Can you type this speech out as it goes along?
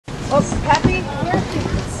Oh, Happy?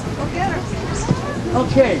 Go get her.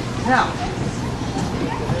 Okay, now.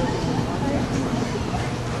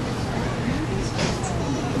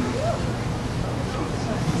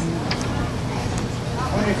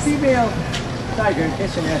 When a female tiger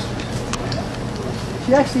gets an estrus,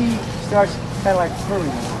 she actually starts kind of like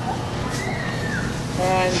purring.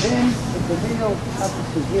 And then, if the male happens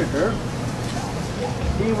to hear her,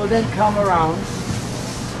 he will then come around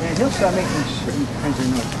and he'll start making certain kinds of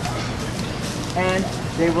noises. And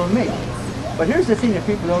they will mate. But here's the thing that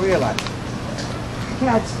people don't realize.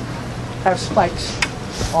 Cats have spikes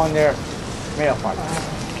on their male partner.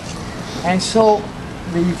 And so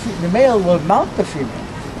the male will mount the female.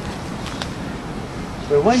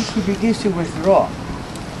 But when she begins to withdraw,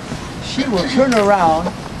 she will turn around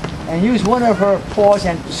and use one of her paws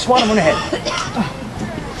and swat him on the head.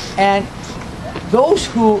 And those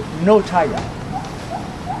who know tiger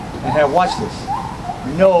and have watched this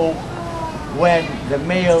know when the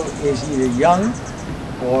male is either young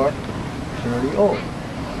or fairly old.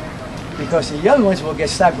 Because the young ones will get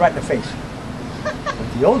slapped right in the face.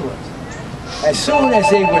 But the old ones, as soon as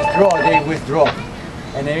they withdraw.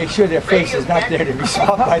 And they make sure their face is not there to be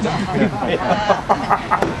swapped by the female.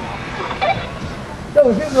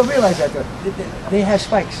 No, people don't realize that though. They have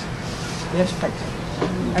spikes. They have spikes.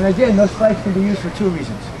 And again, those spikes can be used for two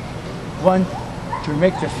reasons. One, to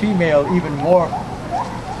make the female even more,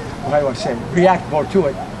 what do I say, react more to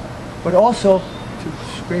it, but also to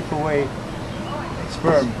scrape away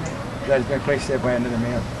sperm that has been placed there by another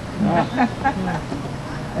male.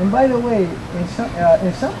 And by the way, in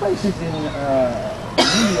some places in India,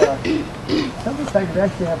 some of the tigers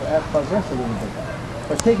actually have progressed a little bit.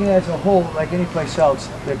 But taken as a whole, like any place else,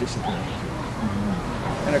 they're disappearing.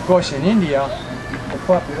 And of course, in India, the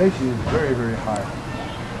population is very, very high.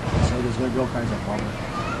 So there's going to be all kinds of problems.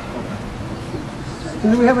 Okay.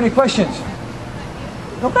 So do we have any questions?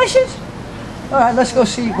 No questions? All right, let's go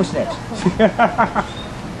see what's next.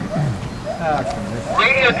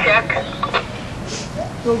 Radio check.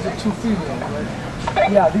 Those are two females,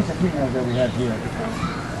 right? Yeah, these are females that we have here.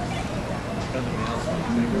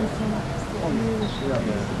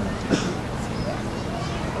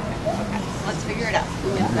 Let's figure it out.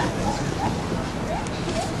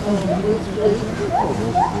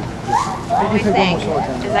 What do you think?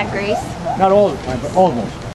 Is that Grace? Not all the time, but almost.